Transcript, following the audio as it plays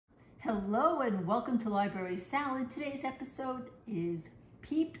Hello and welcome to Library Salad. Today's episode is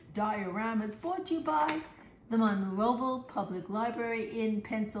Peep Dioramas, brought to you by the Monroeville Public Library in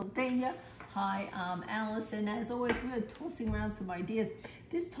Pennsylvania. Hi, I'm Alice, and as always, we're tossing around some ideas,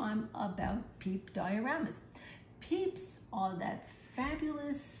 this time about Peep Dioramas. Peeps are that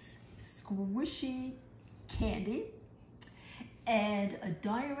fabulous, squishy candy, and a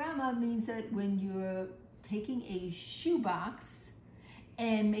diorama means that when you're taking a shoebox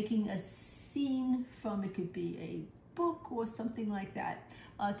and making a scene from, it could be a book or something like that,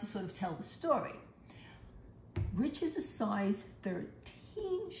 to sort of tell the story. Rich is a size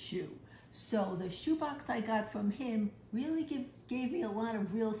 13 shoe, so the shoebox I got from him really gave me a lot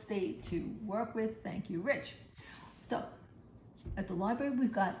of real estate to work with. Thank you, Rich. So at the library,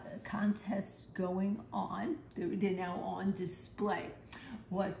 we've got a contest going on. They're now on display.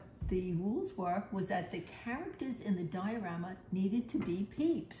 What the rules was that the characters in the diorama needed to be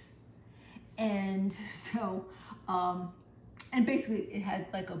Peeps. And so, and basically it had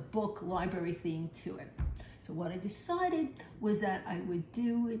like a book library theme to it. So what I decided was that I would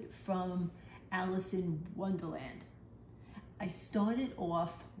do it from Alice in Wonderland. I started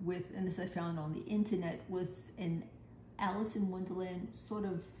off with, and this I found on the internet, was an Alice in Wonderland sort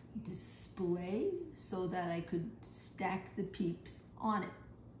of display so that I could stack the Peeps on it.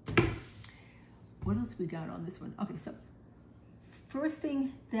 What else we got on this one? Okay, so first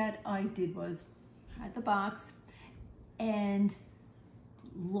thing that I did was had the box and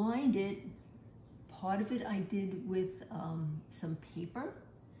lined it. Part of it I did with some paper,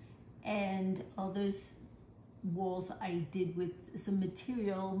 and others walls I did with some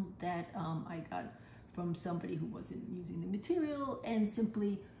material that I got from somebody who wasn't using the material, and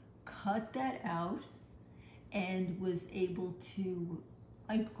simply cut that out and was able to,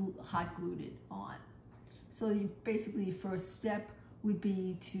 I hot glued it on. So basically the first step would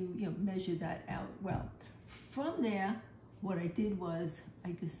be to measure that out well. From there, what I did was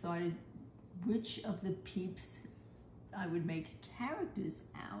I decided which of the Peeps I would make characters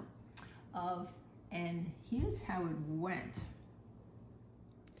out of, and here's how it went.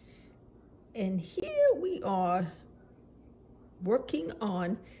 And here we are working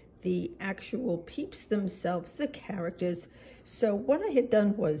on the actual Peeps themselves, the characters. So what I had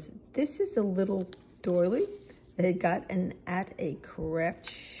done was, this is a little doily that I got at a craft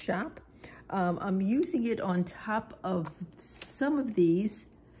shop. I'm using it on top of some of these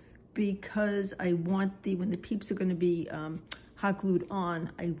because I want when the Peeps are going to be hot glued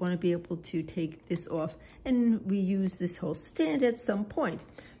on, I want to be able to take this off and reuse this whole stand at some point.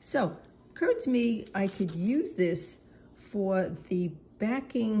 So occurred to me I could use this for the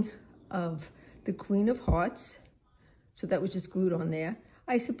backing of the Queen of Hearts. So that was just glued on there.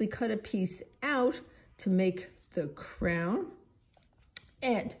 I simply cut a piece out to make the crown.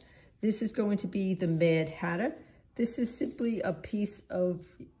 And this is going to be the Mad Hatter. This is simply a piece of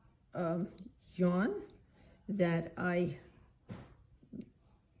yarn that I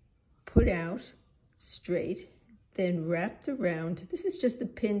put out straight, then wrapped around. This is just a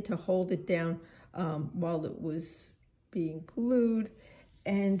pin to hold it down while it was being glued.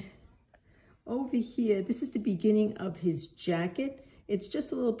 And over here, this is the beginning of his jacket. It's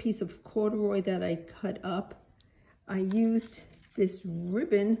just a little piece of corduroy that I cut up. I used this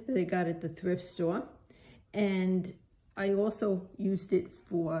ribbon that I got at the thrift store, and I also used it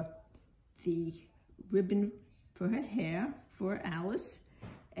for the ribbon for her hair for Alice.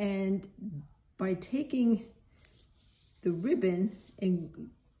 And by taking the ribbon and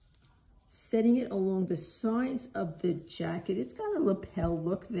setting it along the sides of the jacket, it's got a lapel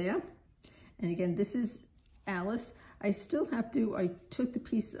look there. And again, this is Alice. I still have to, I took the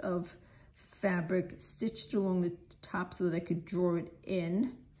piece of fabric, stitched along the top so that I could draw it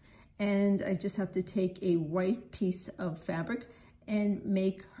in. And I just have to take a white piece of fabric and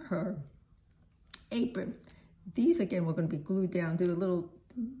make her apron. These, again, were going to be glued down. They're a little,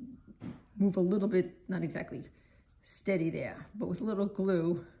 move a little bit, not exactly steady there, but with a little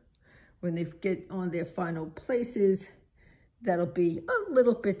glue, when they get on their final places, that'll be a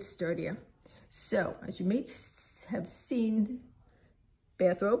little bit sturdier. So, as you may have seen,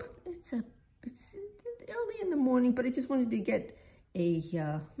 bathrobe. It's early in the morning, but I just wanted to get a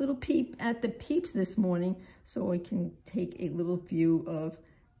little peep at the Peeps this morning so I can take a little view of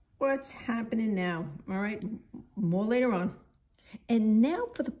what's happening now. All right, more later on. And now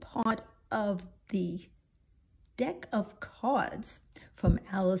for the part of the deck of cards from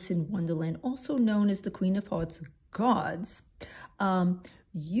Alice in Wonderland, also known as the Queen of Hearts Gods,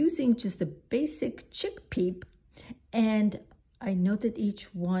 using just a basic chick Peep. And I know that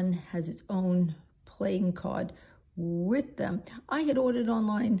each one has its own playing card with them. I had ordered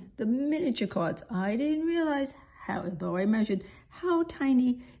online the miniature cards. I didn't realize how, though I measured, how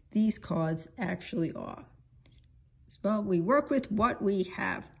tiny these cards actually are. Well, we work with what we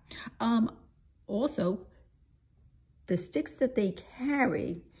have. Also, the sticks that they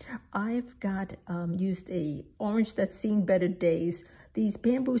carry, I've got used a orange that's seen better days. These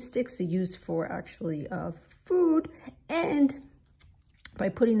bamboo sticks are used for actually food, and by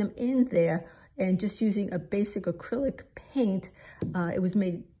putting them in there and just using a basic acrylic paint, it was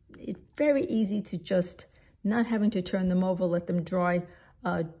made it very easy to just not having to turn them over, let them dry.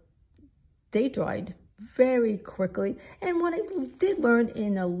 They dried very quickly. And what I did learn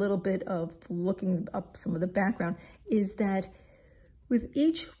in a little bit of looking up some of the background is that with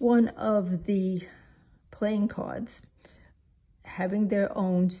each one of the playing cards having their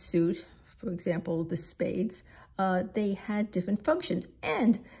own suit, for example, the spades, they had different functions,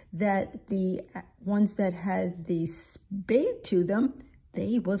 and that the ones that had the spade to them,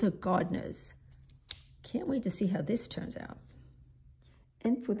 they were the gardeners. Can't wait to see how this turns out.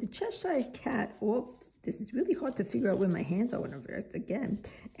 And for the Cheshire Cat, oh, this is really hard to figure out where my hands are when I'm versed again.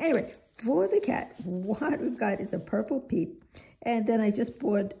 Anyway, for the cat, what we've got is a purple Peep. And then I just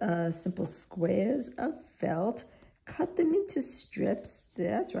bought simple squares of felt, cut them into strips,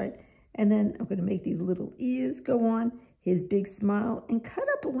 that's right. And then I'm gonna make these little ears go on, his big smile, and cut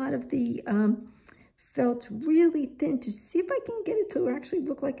up a lot of the felt really thin to see if I can get it to actually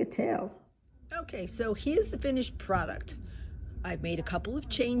look like a tail. Okay, so here's the finished product. I've made a couple of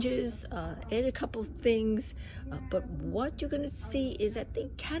changes, added a couple of things, but what you're going to see is that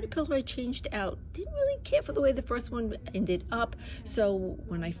the caterpillar I changed out didn't really care for the way the first one ended up. So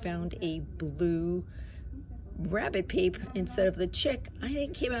when I found a blue rabbit Peep instead of the chick, I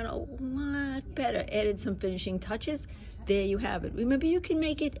think it came out a lot better. Added some finishing touches. There you have it. Remember, you can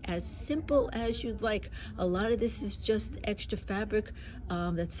make it as simple as you'd like. A lot of this is just extra fabric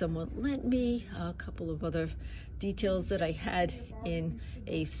that someone lent me, a couple of other details that I had in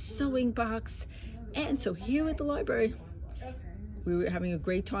a sewing box. And so here at the library, we were having a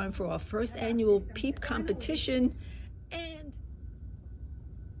great time for our first annual Peep competition.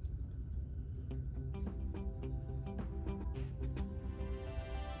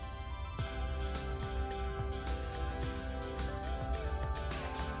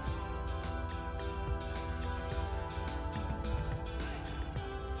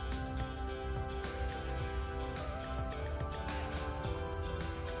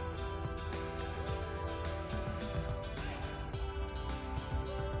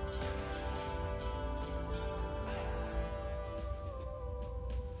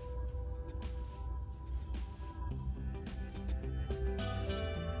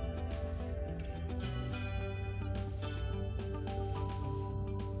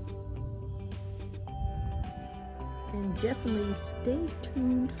 And definitely stay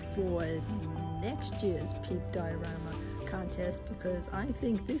tuned for next year's Peep Diorama contest, because I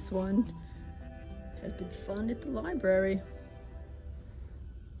think this one has been fun at the library.